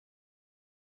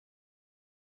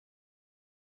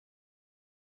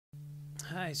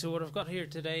Hi, so what I've got here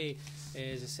today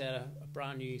is a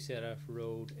brand new set of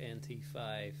Rode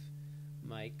NT5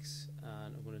 mics,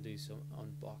 and I'm going to do some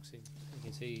unboxing. You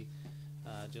can see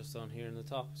just on here in the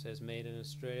top it says made in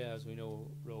Australia. As we know,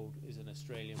 Rode is an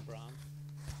Australian brand.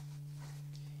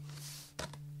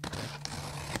 That's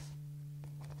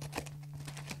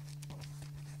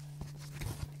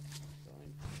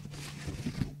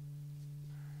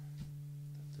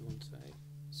the one side.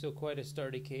 So quite a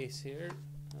sturdy case here.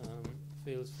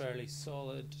 Feels fairly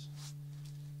solid.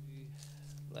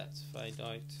 Let's find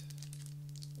out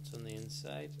what's on the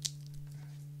inside.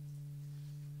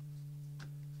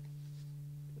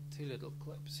 Two little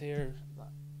clips here.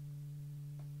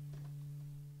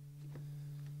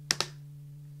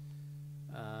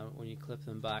 When you clip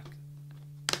them back,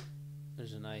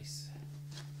 there's a nice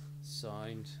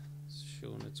sound. It's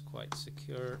showing it's quite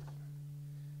secure.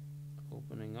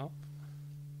 Opening up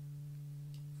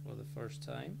for the first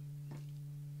time.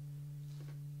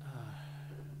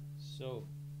 So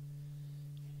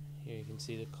here you can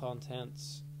see the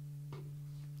contents.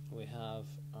 We have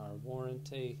our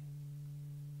warranty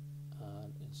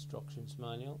and instructions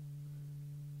manual.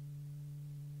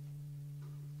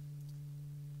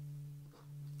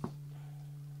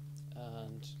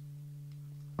 And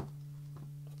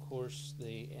of course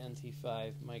the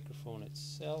NT5 microphone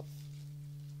itself.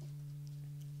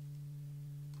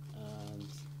 And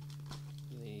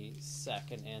the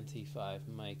second NT5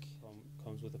 mic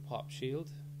comes with a pop shield.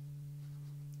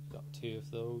 Got two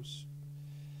of those,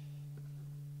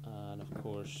 and of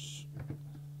course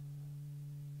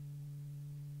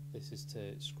this is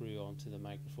to screw onto the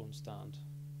microphone stand.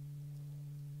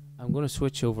 I'm going to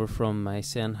switch over from my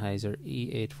Sennheiser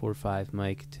E845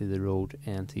 mic to the Rode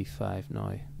NT5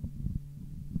 now.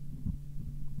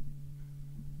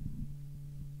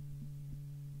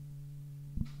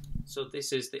 So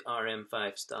this is the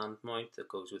RM5 stand mount that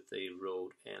goes with the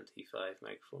Rode NT5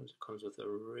 microphones. It comes with a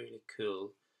really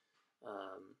cool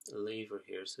lever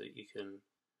here so that you can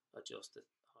adjust it.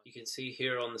 You can see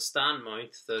here on the stand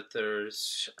mount that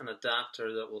there's an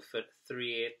adapter that will fit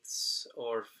 3/8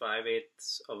 or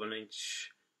 5/8 of an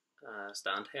inch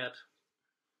stand head.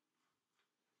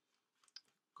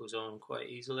 Goes on quite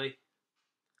easily.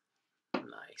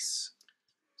 Nice.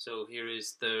 So here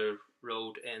is the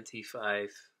Rode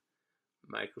NT5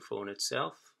 microphone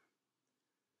itself.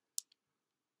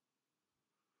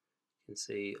 You can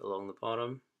see along the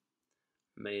bottom,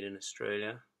 made in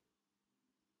Australia.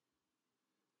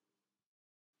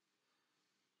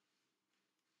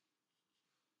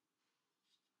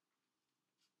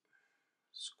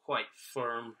 It's quite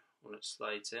firm when it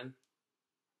slides in.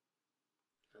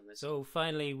 So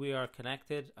finally we are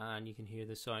connected, and you can hear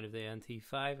the sound of the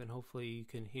NT5, and hopefully you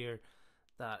can hear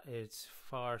that it's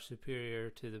far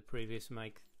superior to the previous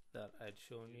mic that I'd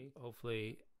shown you.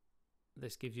 Hopefully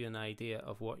this gives you an idea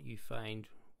of what you find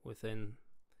within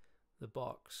the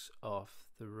box of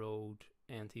the Rode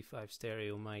NT5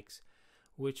 stereo mics,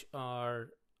 which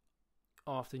are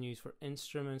often used for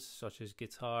instruments such as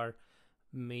guitar.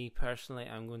 Me personally,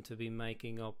 I'm going to be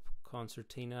miking up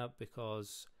concertina,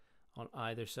 because on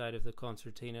either side of the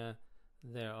concertina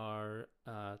there are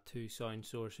two sound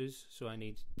sources, so I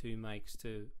need two mics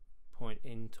to point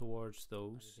in towards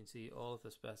those. You can see all of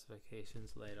the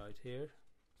specifications laid out here.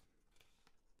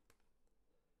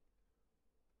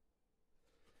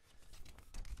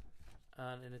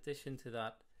 And in addition to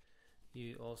that,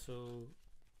 you also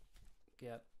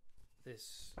get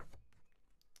this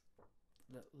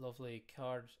lovely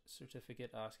card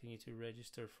certificate asking you to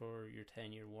register for your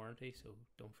 10-year warranty, so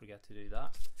don't forget to do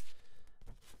that.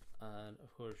 And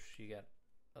of course you get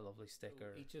a lovely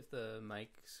sticker. Each of the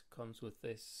mics comes with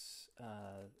this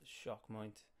shock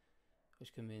mount,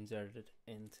 which can be inserted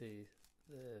into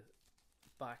the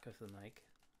back of the mic.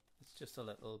 It's just a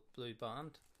little blue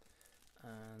band,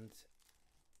 and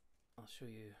I'll show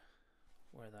you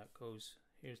where that goes.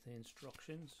 Here's the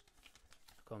instructions.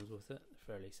 It comes with it,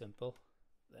 fairly simple.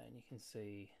 Then you can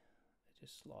see it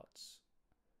just slots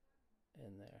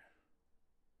in there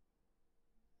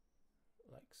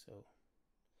like so.